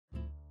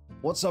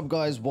What's up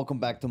guys, welcome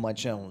back to my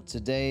channel.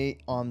 Today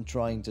I'm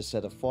trying to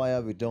set a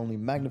fire with only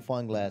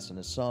magnifying glass and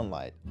the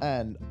sunlight,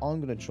 and I'm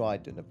gonna try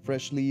it in a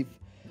fresh leaf,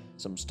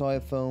 some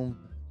styrofoam,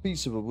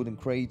 piece of a wooden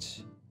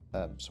crate,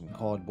 some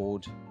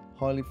cardboard,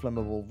 highly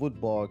flammable wood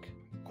bark,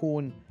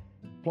 corn,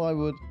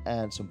 plywood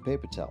and some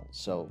paper towel.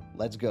 So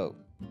let's go.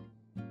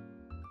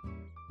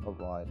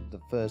 Alright,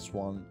 the first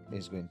one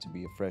is going to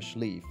be a fresh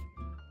leaf.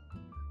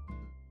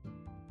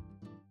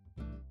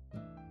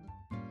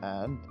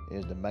 And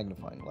here's the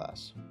magnifying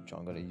glass, which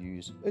I'm going to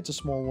use. It's a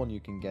small one, you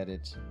can get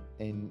it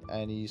in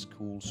any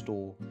school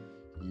store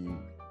you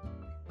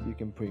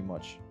can pretty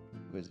much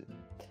visit.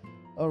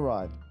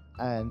 Alright,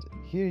 and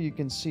here you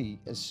can see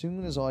as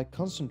soon as I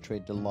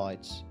concentrate the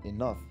lights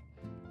enough,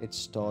 it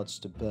starts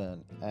to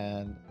burn,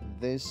 and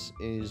this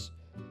is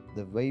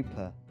the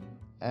vapor,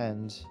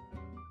 and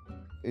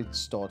it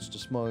starts to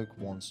smoke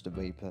once the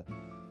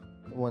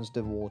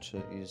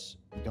water is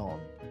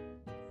gone.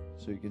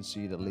 So you can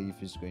see the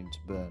leaf is going to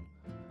burn.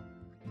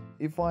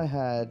 If I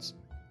had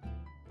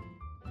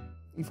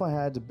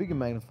a bigger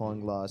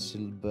magnifying glass,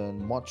 it'll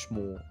burn much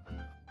more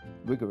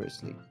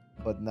vigorously.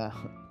 But now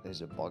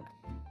there's a bug.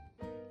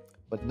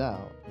 But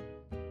now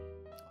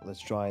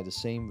let's try the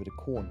same with the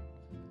corn.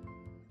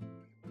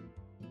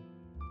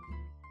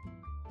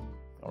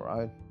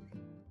 Alright.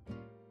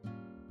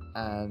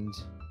 And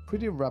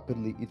pretty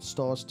rapidly it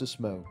starts to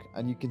smoke,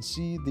 and you can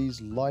see these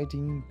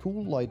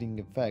cool lighting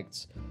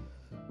effects,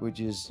 which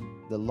is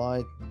the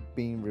light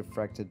being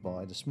refracted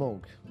by the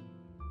smoke,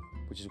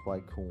 which is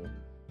quite cool.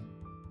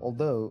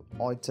 Although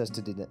I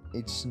tested it,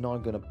 it's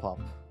not gonna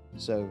pop,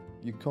 so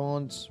you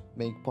can't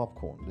make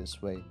popcorn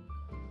this way.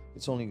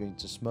 It's only going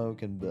to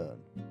smoke and burn.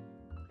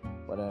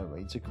 But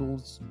anyway, it's a cool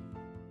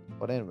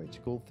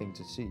thing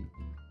to see.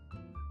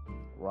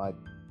 Right.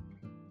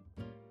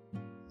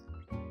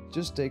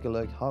 Just take a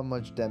look how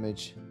much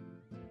damage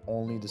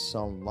only the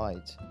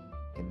sunlight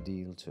can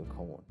deal to a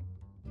corn.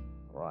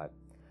 Right.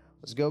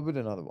 Let's go with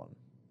another one.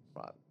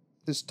 Right.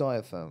 This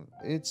styrofoam,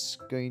 it's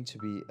going to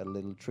be a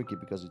little tricky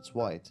because it's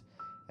white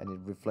and it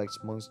reflects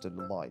most of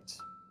the light.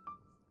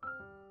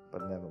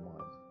 But never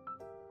mind.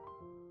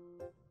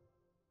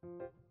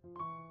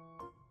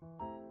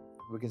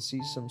 We can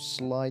see some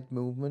slight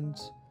movement,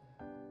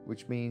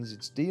 which means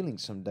it's dealing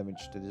some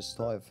damage to this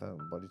styrofoam,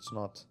 but it's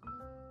not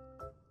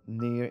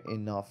near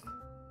enough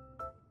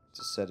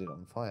to set it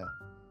on fire.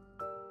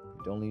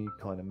 It only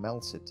kind of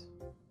melts it.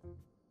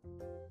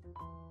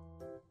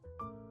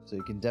 So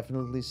you can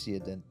definitely see a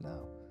dent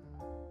now.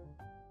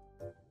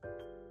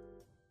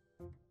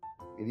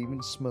 It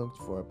even smoked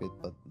for a bit,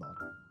 but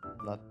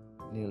not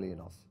nearly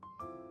enough.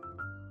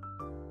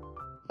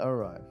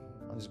 Alright,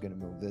 I'm just gonna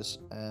move this,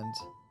 and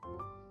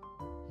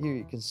here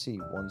you can see,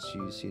 once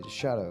you see the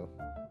shadow,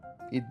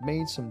 it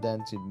made some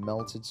dent, it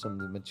melted some of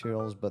the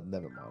materials, but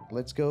never mind.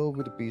 Let's go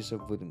with a piece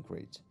of wooden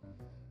crate.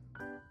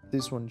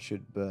 This one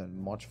should burn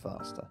much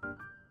faster.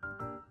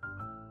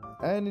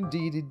 And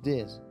indeed it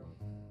did.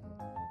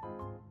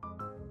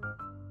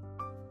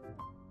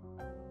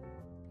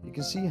 You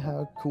can see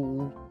how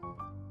cool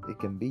it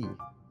can be.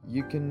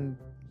 You can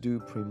do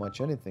pretty much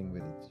anything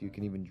with it. You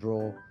can even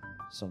draw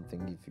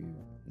something if you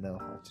know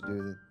how to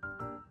do it.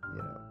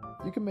 You know,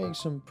 you can make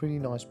some pretty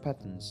nice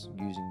patterns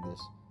using this.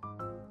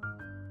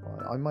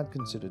 I might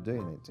consider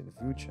doing it in the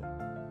future.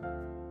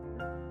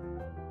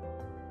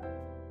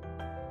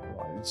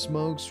 Right, it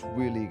smokes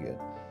really good.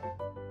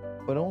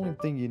 But the only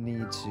thing you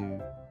need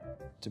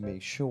to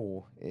make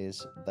sure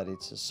is that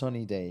it's a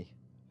sunny day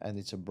and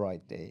it's a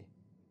bright day.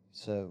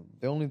 So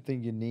the only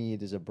thing you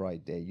need is a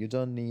bright day. You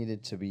don't need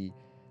it to be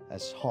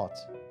as hot.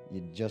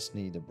 You just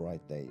need a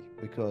bright day,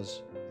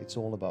 because it's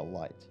all about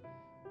light.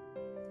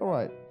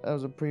 Alright, that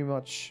was a pretty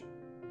much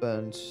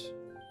burnt.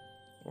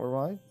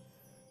 Alright.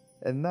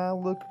 And now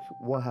look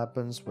what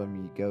happens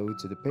when we go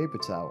to the paper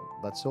towel.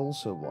 That's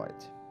also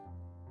white.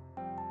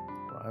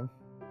 Right.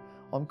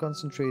 I'm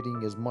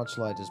concentrating as much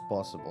light as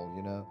possible,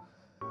 you know.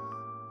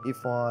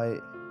 If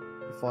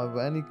I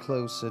were any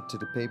closer to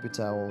the paper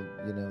towel,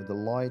 you know, the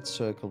light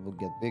circle will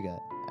get bigger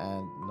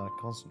and not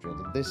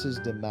concentrated. This is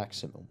the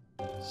maximum.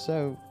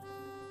 So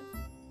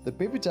the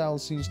paper towel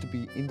seems to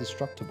be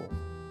indestructible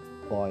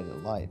by the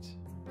light.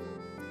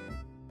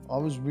 I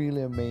was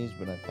really amazed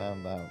when I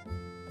found out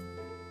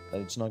that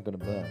it's not going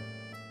to burn.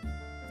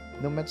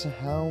 No matter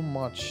how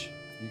much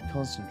you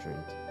concentrate,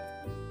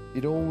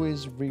 it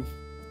always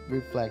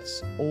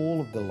reflects all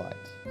of the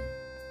light.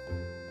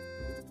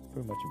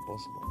 Pretty much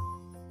impossible.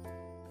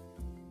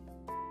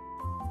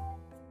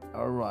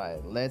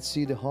 Alright, let's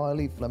see the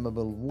highly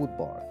flammable wood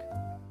bark.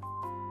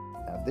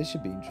 Now this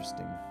should be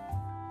interesting.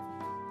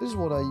 This is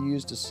what I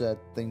use to set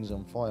things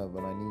on fire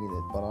when I need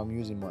it, but I'm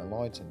using my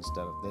lighter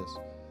instead of this.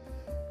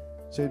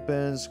 So it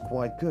burns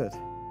quite good.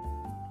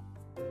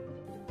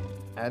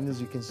 And as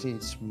you can see,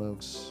 it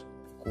smokes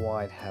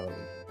quite heavily.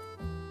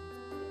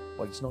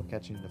 But it's not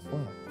catching the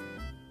fire.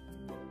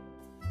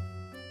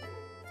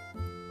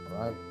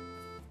 Alright.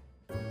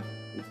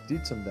 It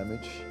did some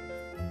damage,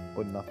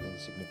 but nothing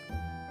significant.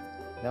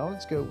 Now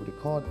let's go with the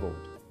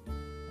cardboard.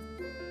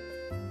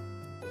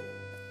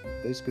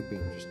 this could be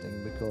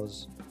interesting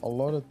because a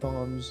lot of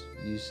times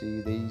you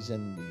see these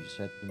and you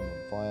set them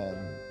on fire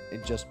and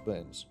it just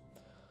burns.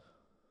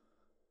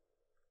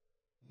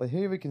 But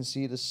here we can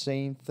see the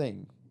same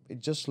thing. It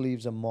just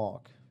leaves a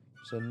mark,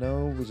 so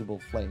no visible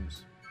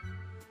flames.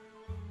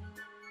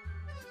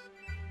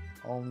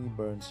 Only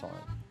burn sign.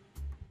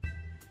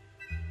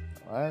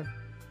 Alright?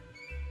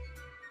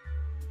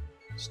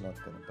 It's not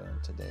gonna burn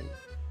today,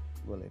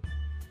 will it?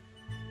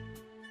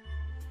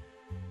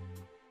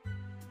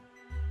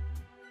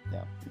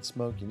 Yeah, it's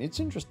smoking.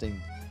 It's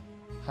interesting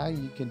how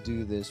you can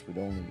do this with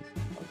only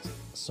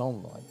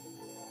sunlight.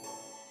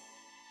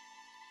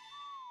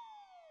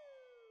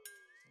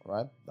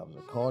 Alright, that was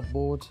a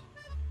cardboard,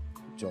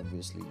 which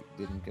obviously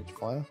didn't catch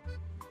fire.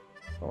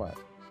 Alright,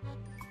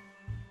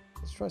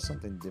 let's try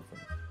something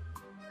different.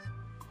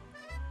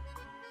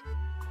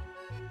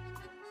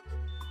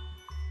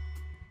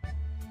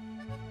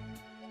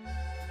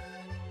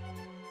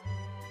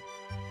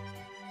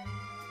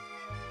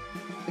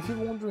 If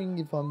you're wondering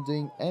if I'm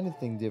doing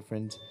anything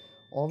different,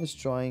 I was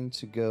trying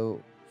to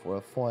go for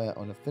a fire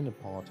on a thinner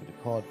part of the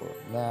cardboard.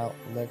 Now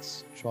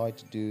let's try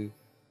to do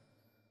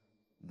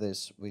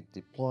this with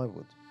the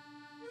plywood.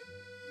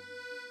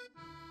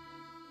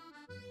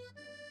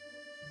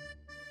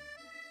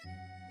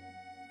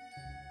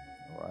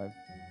 Alright.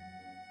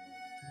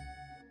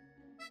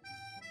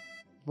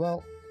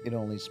 Well, it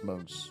only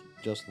smokes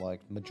just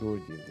like the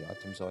majority of the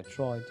items I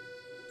tried.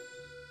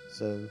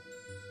 So,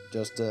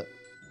 just a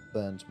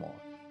burnt mark.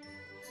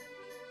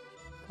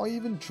 I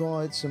even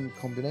tried some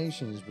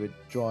combinations with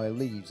dry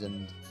leaves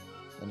and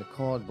a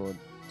cardboard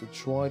to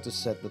try to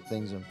set the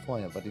things on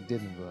fire, but it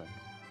didn't work.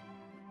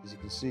 As you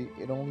can see,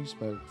 it only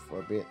smoked for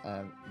a bit,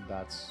 and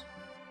that's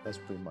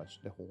pretty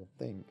much the whole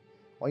thing.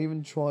 I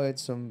even tried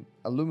some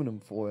aluminum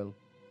foil,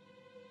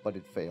 but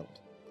it failed.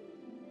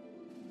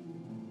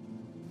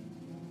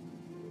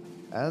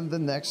 And the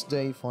next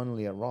day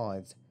finally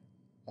arrived.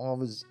 I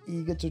was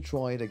eager to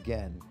try it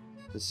again,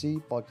 to see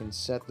if I can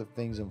set the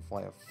things on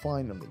fire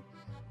finally.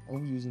 I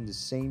was using the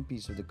same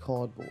piece of the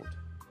cardboard,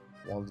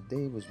 while the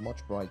day was much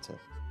brighter.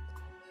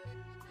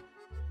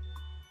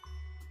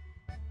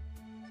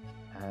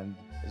 And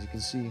as you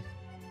can see,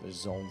 the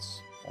results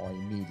are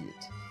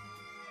immediate.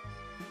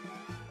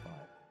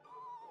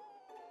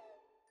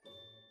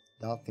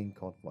 That thing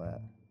caught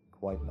fire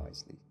quite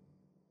nicely.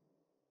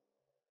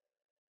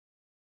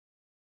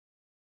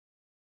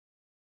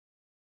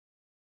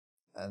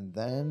 And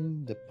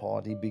then the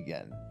party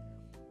began.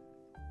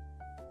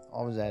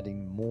 I was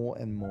adding more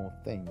and more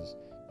things,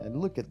 and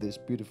look at this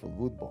beautiful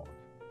wood bark.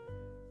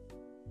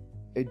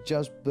 It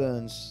just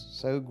burns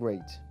so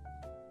great.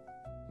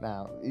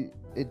 Now,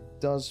 it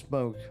does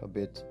smoke a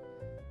bit,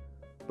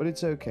 but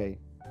it's okay.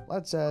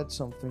 Let's add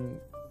something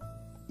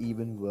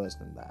even worse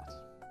than that.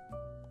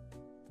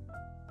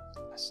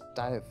 A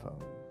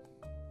styrofoam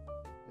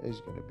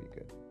is gonna be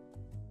good.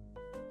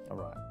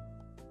 Alright,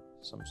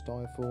 some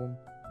styrofoam.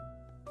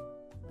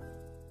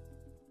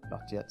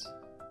 Not yet.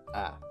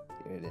 Ah,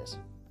 here it is.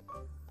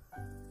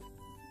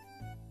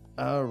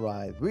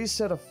 Alright, we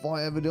set a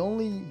fire with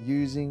only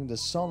using the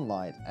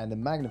sunlight and the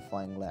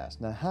magnifying glass.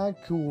 Now how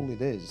cool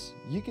it is.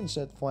 You can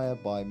set fire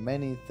by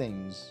many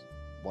things.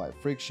 By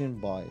friction,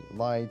 by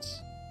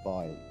lights,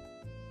 by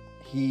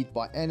heat,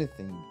 by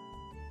anything.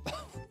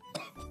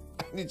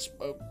 It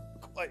smoked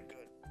quite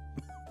good.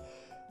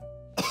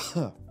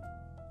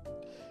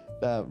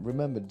 Now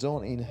remember,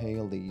 don't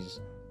inhale these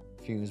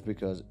fumes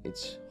because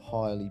it's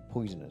highly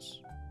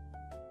poisonous.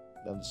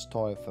 The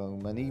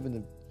styrofoam and even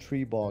the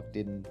tree bark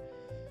didn't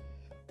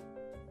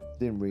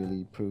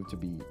really prove to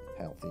be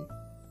healthy.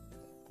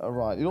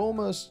 Alright, it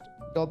almost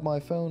got my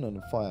phone on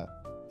fire.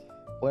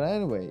 But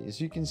anyway, as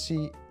you can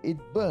see, it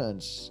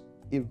burns,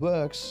 it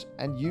works,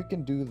 and you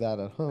can do that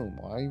at home.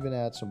 I even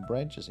add some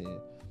branches here.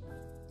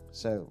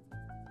 So,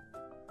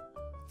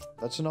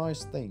 that's a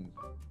nice thing.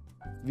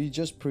 We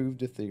just proved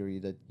the theory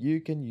that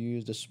you can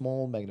use the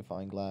small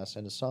magnifying glass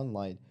and the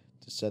sunlight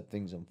to set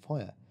things on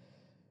fire.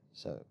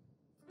 So,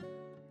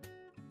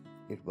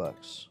 it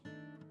works.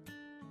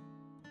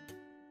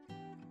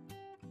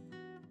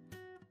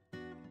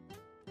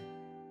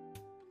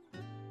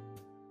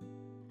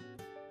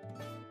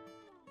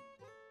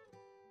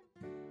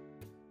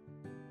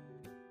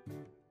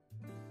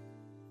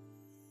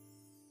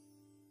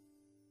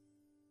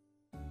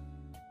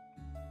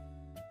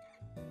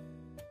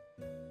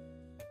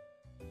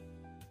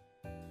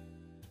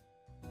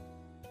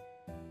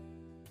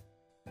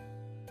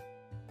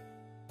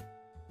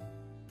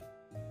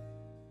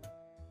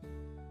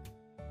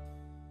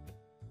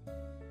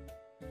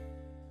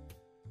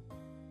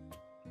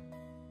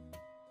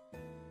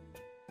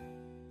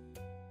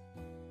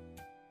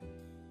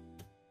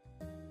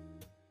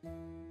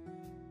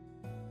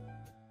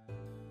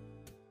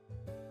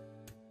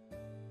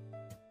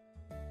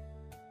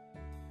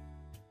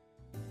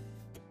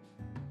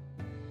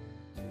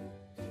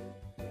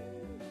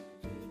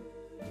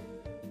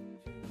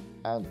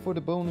 And for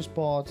the bonus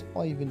part,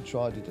 I even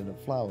tried it in a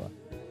flower.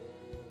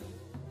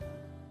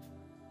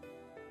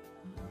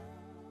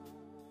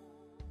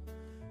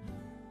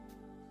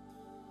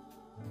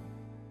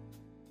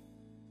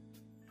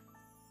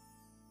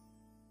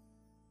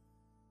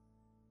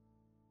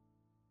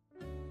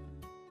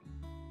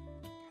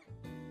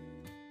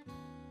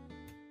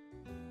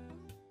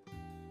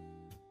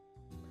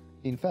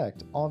 In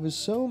fact, I was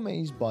so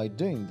amazed by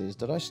doing this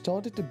that I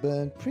started to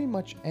burn pretty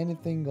much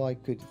anything I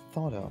could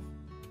thought of,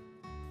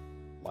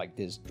 like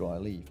this dry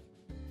leaf.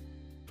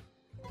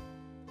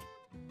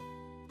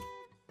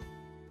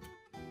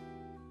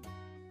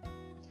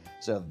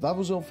 So that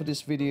was all for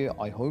this video.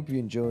 I hope you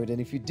enjoyed, and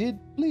if you did,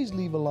 please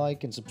leave a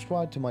like and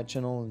subscribe to my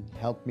channel and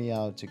help me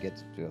out to get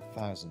to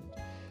 1,000.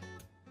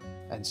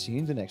 And see you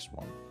in the next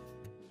one.